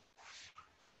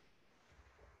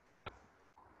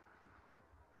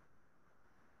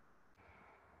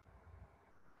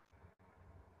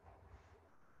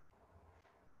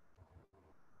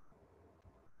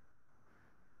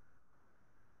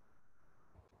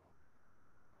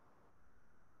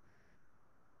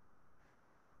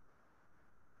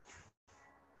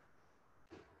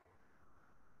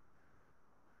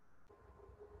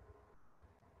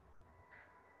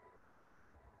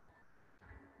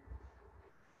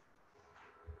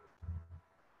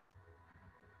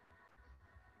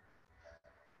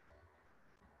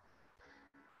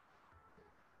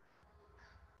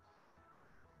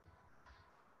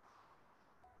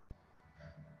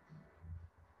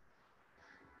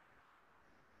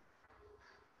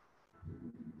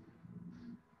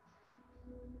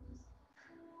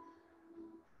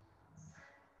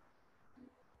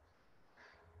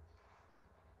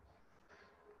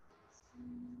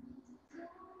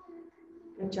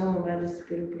 Facciamo un bel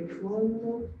respiro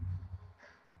profondo.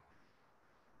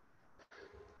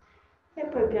 E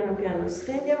poi piano piano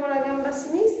stendiamo la gamba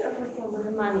sinistra, portiamo le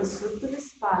mani sotto le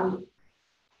spalle.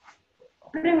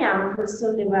 Premiamo per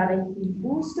sollevare il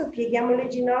busto, pieghiamo le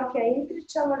ginocchia,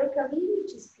 intrecciamo le caviglie,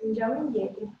 ci spingiamo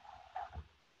indietro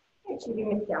e ci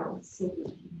rimettiamo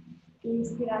seduti.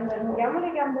 Inspirando, allunghiamo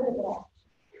le gambe e le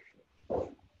braccia.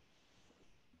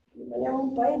 Rimaniamo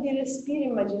un paio di respiri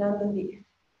immaginando di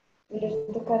voler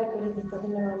toccare con le dita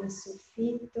delle mani sul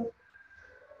soffitto.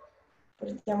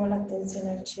 Portiamo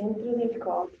l'attenzione al centro del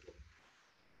corpo.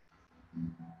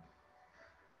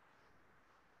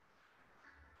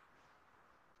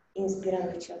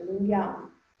 Inspirando ci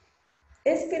allunghiamo.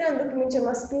 Espirando cominciamo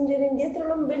a spingere indietro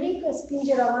l'ombelico e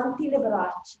spingere avanti le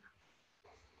braccia.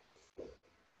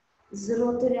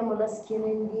 Srotoliamo la schiena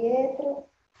indietro.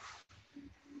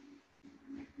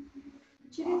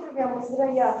 Ci ritroviamo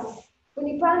sdraiati con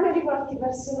i palmi rivolti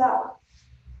verso l'alto.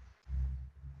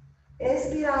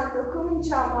 Espirando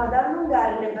cominciamo ad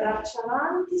allungare le braccia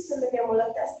avanti, solleviamo la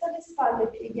testa alle spalle,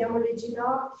 pieghiamo le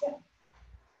ginocchia.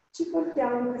 Ci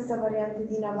portiamo in questa variante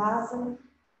di Navasana,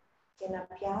 schiena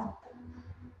piatta.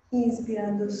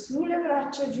 Inspirando su le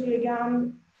braccia, giù le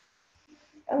gambe.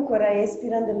 Ancora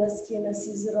espirando la schiena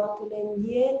si srotola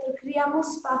indietro. Creiamo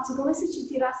spazio come se ci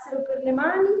tirassero per le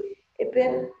mani e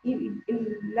per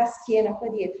la schiena qua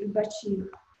dietro, il bacino.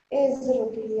 E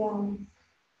srotoliamo.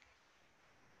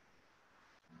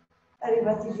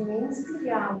 Arrivati giù,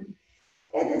 inspiriamo.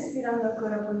 Ed espirando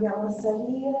ancora proviamo a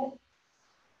salire.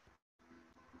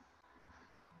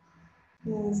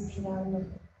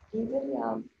 Inspirando,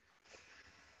 liberiamo.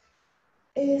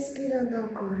 Espirando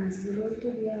ancora,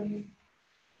 srotoliamo.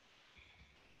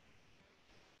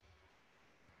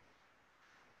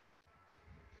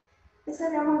 E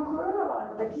saliamo ancora una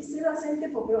volta. Chi se la sente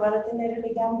può provare a tenere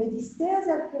le gambe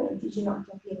distese e le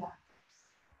ginocchia piegate.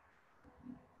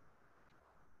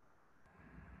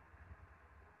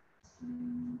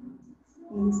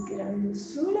 Inspirando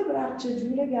su le braccia,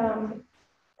 giù le gambe.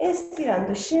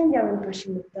 Espirando, scendiamo in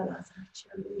Paschimottanasana. Ci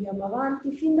allunghiamo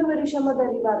avanti fin dove riusciamo ad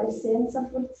arrivare senza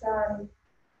forzare.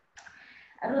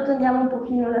 Arrotondiamo un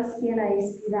pochino la schiena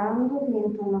espirando,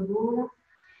 viento alla gola.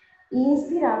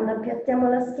 Inspirando, appiattiamo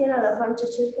la schiena, la pancia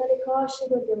cerca le cosce,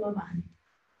 guardiamo avanti.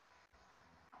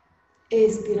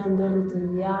 Espirando,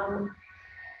 arrotondiamo.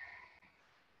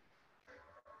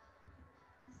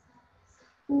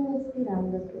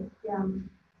 Inspirando,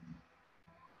 appiattiamo.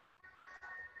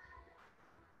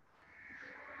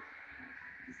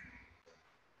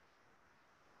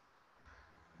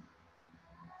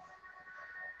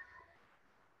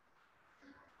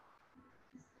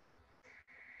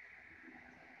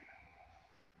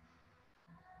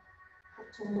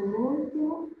 Facciamo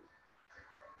l'ultimo.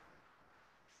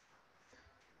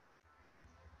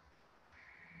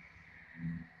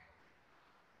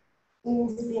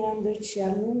 Inspirando ci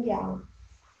allunghiamo.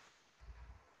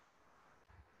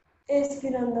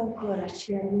 Espirando ancora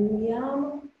ci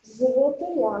allunghiamo,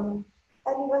 srotoliamo.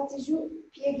 Arrivati giù,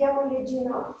 pieghiamo le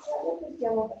ginocchia e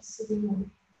portiamo verso di noi.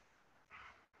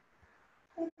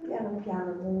 E piano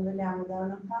piano dondoliamo da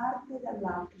una parte e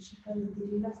dall'altra, cercando di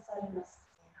rilassare la schiena.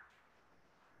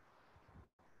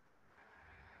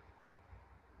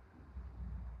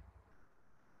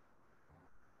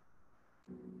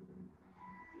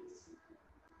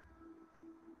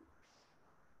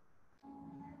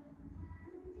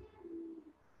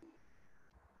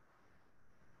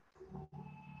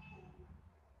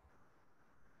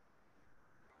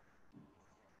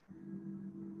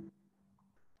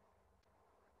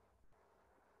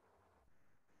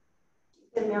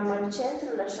 Fermiamo al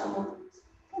centro, lasciamo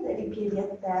cadere i piedi a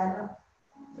terra.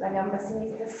 La gamba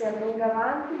sinistra si allunga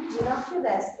avanti, il ginocchio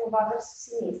destro va verso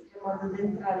sinistra in modo da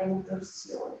entrare in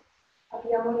torsione.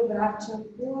 Apriamo le braccia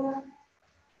ancora,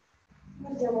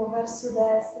 guardiamo verso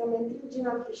destra mentre il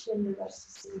ginocchio scende verso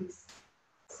sinistra.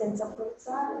 Senza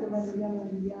forzare, dove arriviamo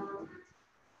arriviamo.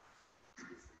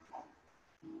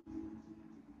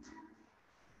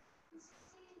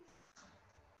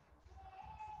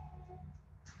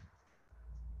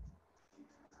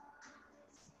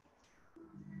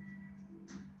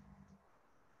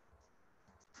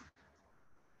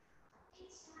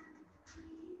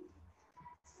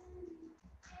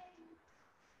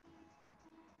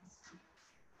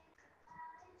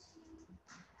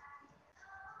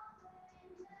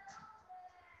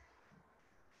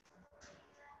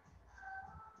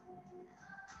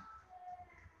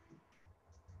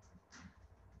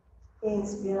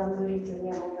 Inspirando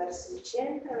ritorniamo verso il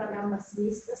centro, la gamba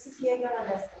sinistra si piega, la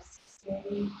destra si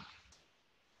stende.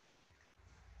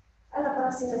 Alla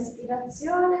prossima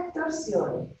ispirazione,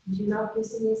 torsione. Ginocchio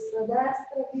sinistro,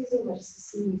 destra, viso verso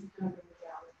sinistra. Vediamo.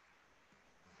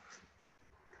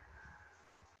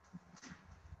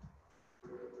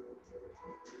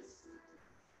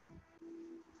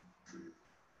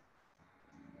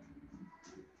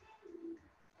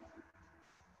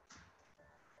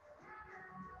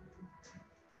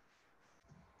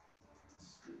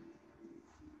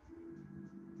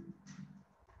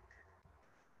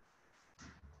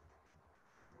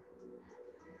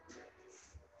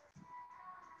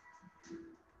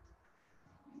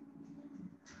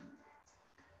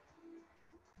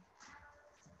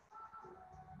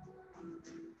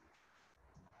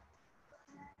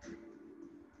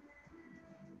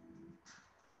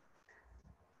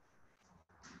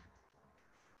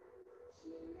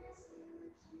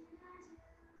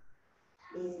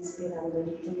 Inspirando,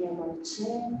 ritorniamo al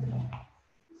centro.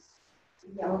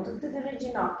 Vediamo tutte e due le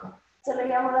ginocchia.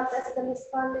 Solleviamo la testa alle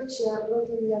spalle, ci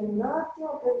arrotoliamo un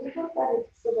attimo per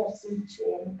riportare tutto verso il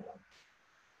centro.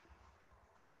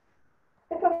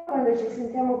 E poi quando ci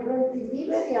sentiamo pronti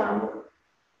liberiamo.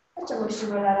 Facciamo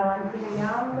scivolare avanti le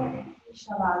gambe,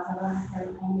 Shavasana,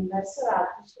 scarichiamo verso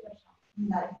l'alto, ci lasciamo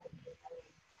andare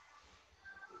completamente.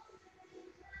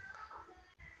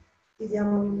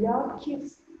 Chiudiamo gli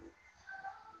occhi.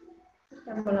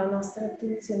 Portiamo la nostra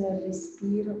attenzione al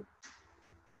respiro.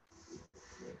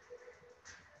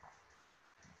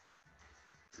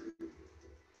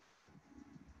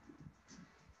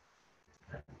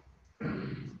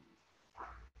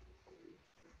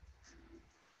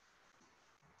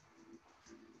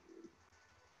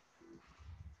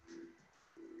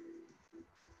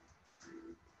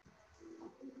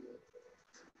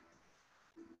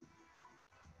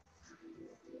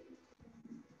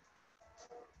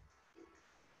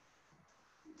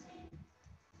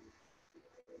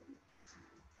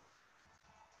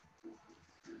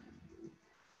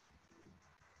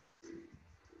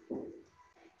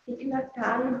 Thich Nhat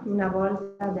Hanh una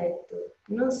volta ha detto: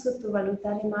 non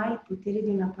sottovalutare mai il potere di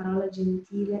una parola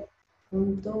gentile,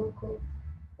 un tocco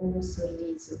o un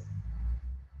sorriso.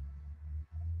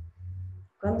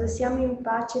 Quando siamo in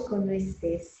pace con noi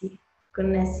stessi,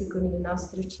 connessi con il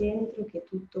nostro centro che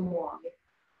tutto muove,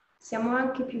 siamo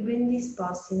anche più ben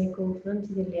disposti nei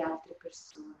confronti delle altre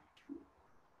persone.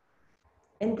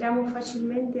 Entriamo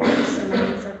facilmente in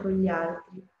risonanza con gli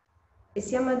altri e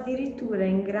siamo addirittura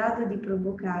in grado di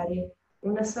provocare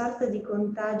una sorta di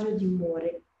contagio di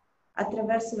umore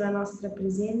attraverso la nostra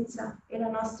presenza e la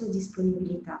nostra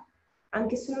disponibilità,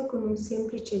 anche solo con un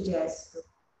semplice gesto,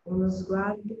 uno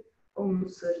sguardo o un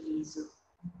sorriso.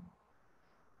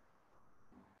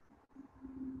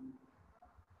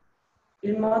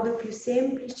 Il modo più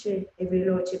semplice e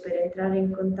veloce per entrare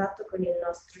in contatto con il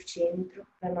nostro centro,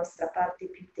 la nostra parte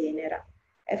più tenera,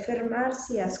 è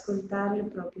fermarsi e ascoltare il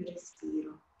proprio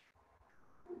respiro.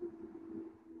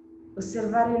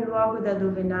 Osservare il luogo da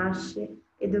dove nasce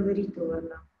e dove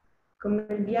ritorna, come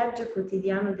il viaggio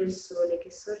quotidiano del sole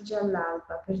che sorge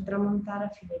all'alba per tramontare a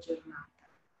fine giornata.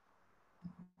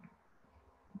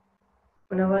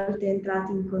 Una volta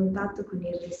entrati in contatto con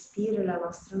il respiro e la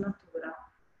nostra natura,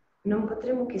 non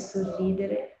potremo che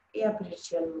sorridere e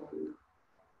aprirci al mondo.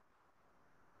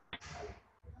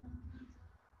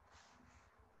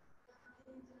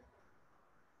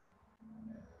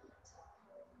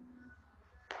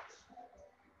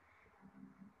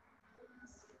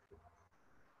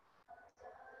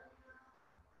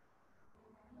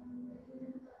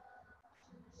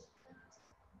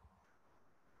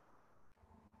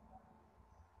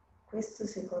 Questo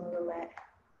secondo me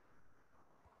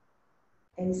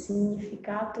è il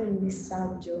significato e il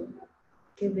messaggio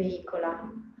che veicola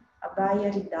Abhaya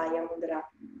Hridaya Mudra,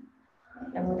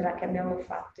 la mudra che abbiamo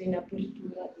fatto in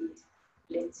apertura di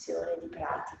lezione di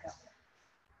pratica.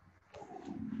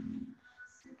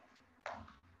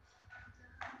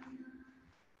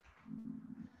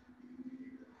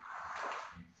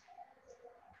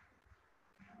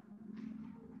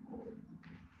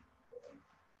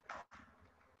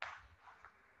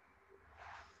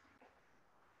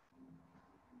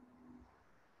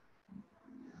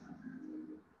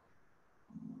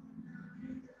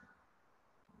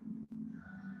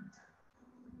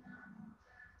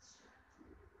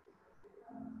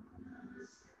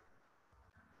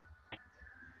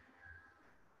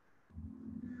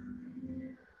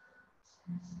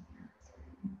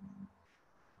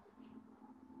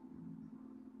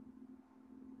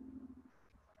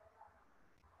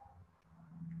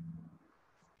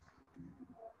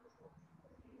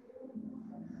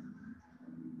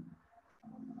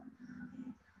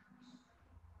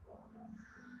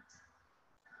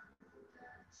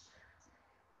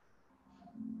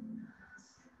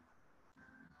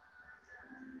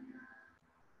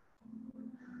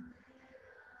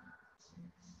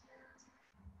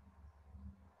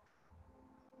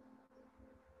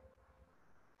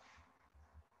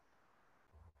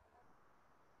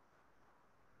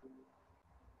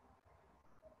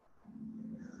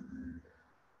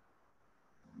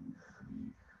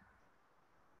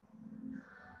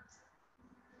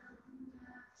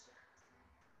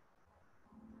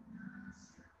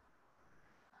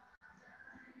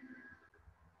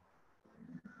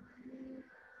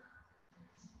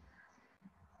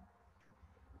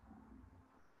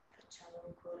 Facciamo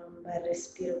ancora un bel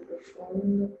respiro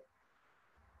profondo.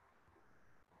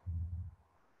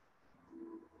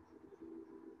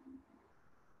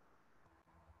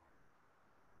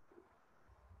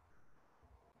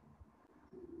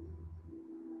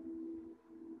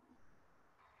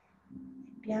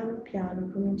 E piano piano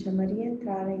cominciamo a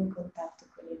rientrare in contatto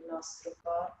con il nostro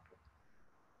corpo.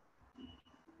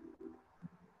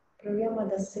 Proviamo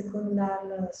ad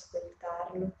assecondarlo, ad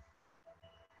ascoltarlo.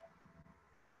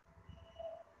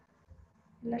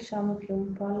 Lasciamo che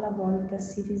un po' alla volta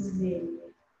si risvegli.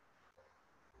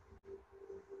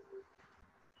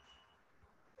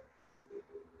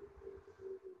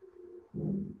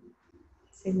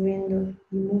 Seguendo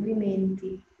i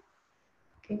movimenti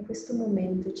che in questo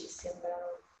momento ci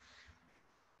sembrano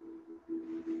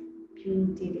più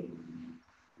utili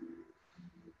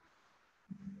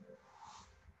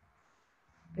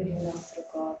per il nostro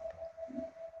corpo.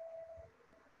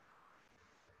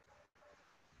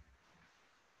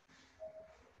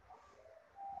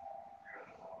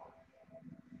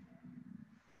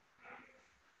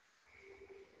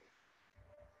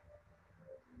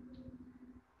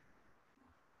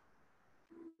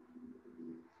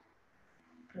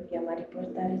 Proviamo a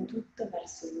riportare tutto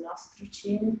verso il nostro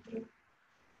centro.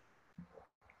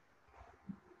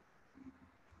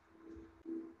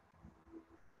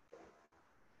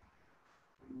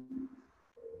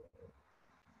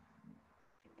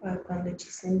 Poi quando ci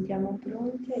sentiamo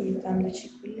pronti,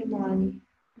 aiutandoci con le mani,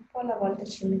 un po' alla volta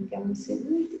ci mettiamo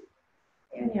seduti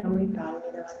e uniamo i palmi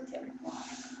davanti al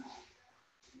cuore.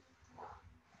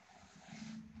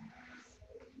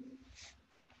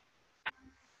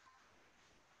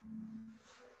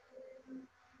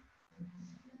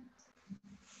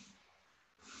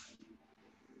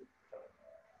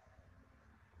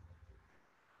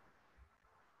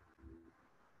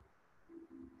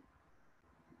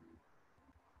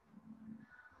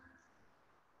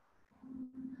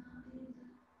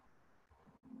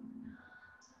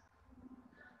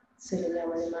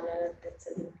 Solleviamo le mani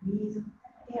all'altezza del viso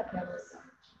e apriamo gli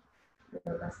occhi.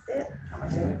 Namaste.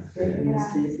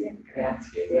 Grazie.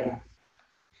 Grazie.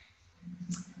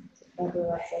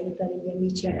 Vado a salutare gli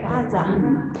amici a casa.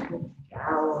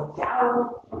 Ciao.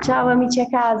 Ciao. Ciao amici a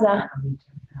casa.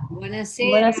 Buonasera.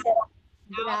 Buonasera.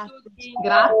 Ciao a tutti.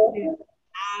 Grazie.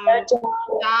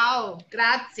 Ciao. Ciao,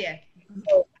 grazie.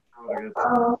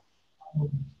 Ciao.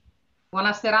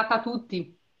 Buona serata a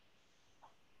tutti.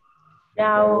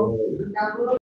 Ciao.